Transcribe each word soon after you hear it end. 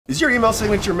Is your email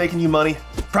signature making you money?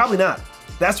 Probably not.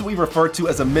 That's what we refer to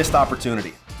as a missed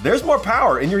opportunity. There's more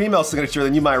power in your email signature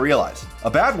than you might realize. A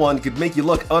bad one could make you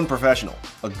look unprofessional.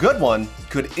 A good one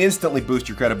could instantly boost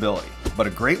your credibility. But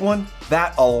a great one?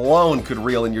 That alone could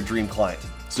reel in your dream client.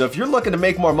 So if you're looking to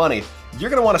make more money, you're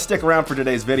going to want to stick around for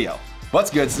today's video. What's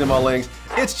good, Sumo-lings?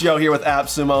 It's Joe here with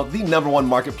AppSumo, the #1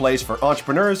 marketplace for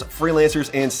entrepreneurs,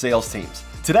 freelancers, and sales teams.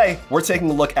 Today, we're taking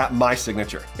a look at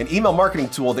MySignature, an email marketing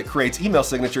tool that creates email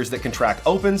signatures that can track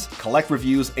opens, collect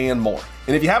reviews, and more.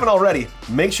 And if you haven't already,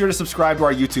 make sure to subscribe to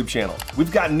our YouTube channel.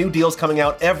 We've got new deals coming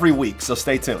out every week, so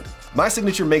stay tuned.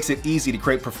 MySignature makes it easy to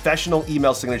create professional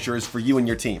email signatures for you and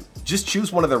your team. Just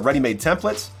choose one of their ready-made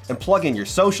templates and plug in your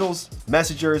socials,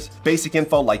 messengers, basic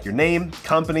info like your name,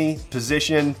 company,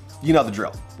 position, you know the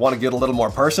drill. Want to get a little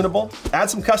more personable? Add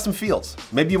some custom fields.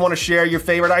 Maybe you want to share your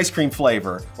favorite ice cream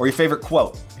flavor or your favorite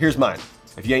quote. Here's mine.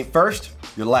 If you ain't first,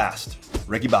 you're last.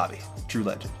 Ricky Bobby, true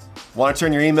legend. Want to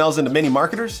turn your emails into mini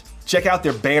marketers? Check out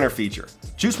their banner feature.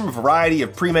 Choose from a variety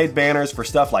of pre-made banners for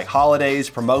stuff like holidays,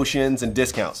 promotions, and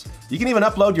discounts. You can even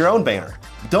upload your own banner.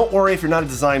 Don't worry if you're not a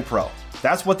design pro.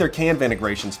 That's what their Canva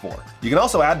integration's for. You can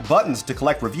also add buttons to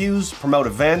collect reviews, promote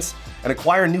events, and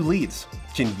acquire new leads.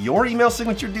 Can your email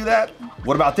signature do that?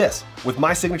 What about this? With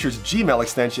MySignature's Gmail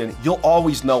extension, you'll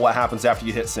always know what happens after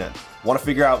you hit send. Want to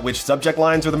figure out which subject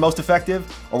lines are the most effective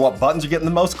or what buttons are getting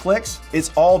the most clicks?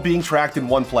 It's all being tracked in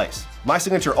one place.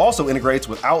 MySignature also integrates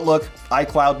with Outlook,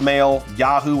 iCloud Mail,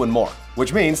 Yahoo, and more,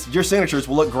 which means your signatures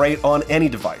will look great on any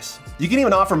device. You can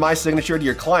even offer MySignature to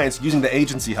your clients using the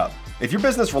Agency Hub. If your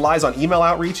business relies on email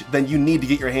outreach, then you need to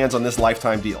get your hands on this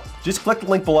lifetime deal. Just click the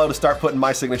link below to start putting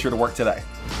MySignature to work today.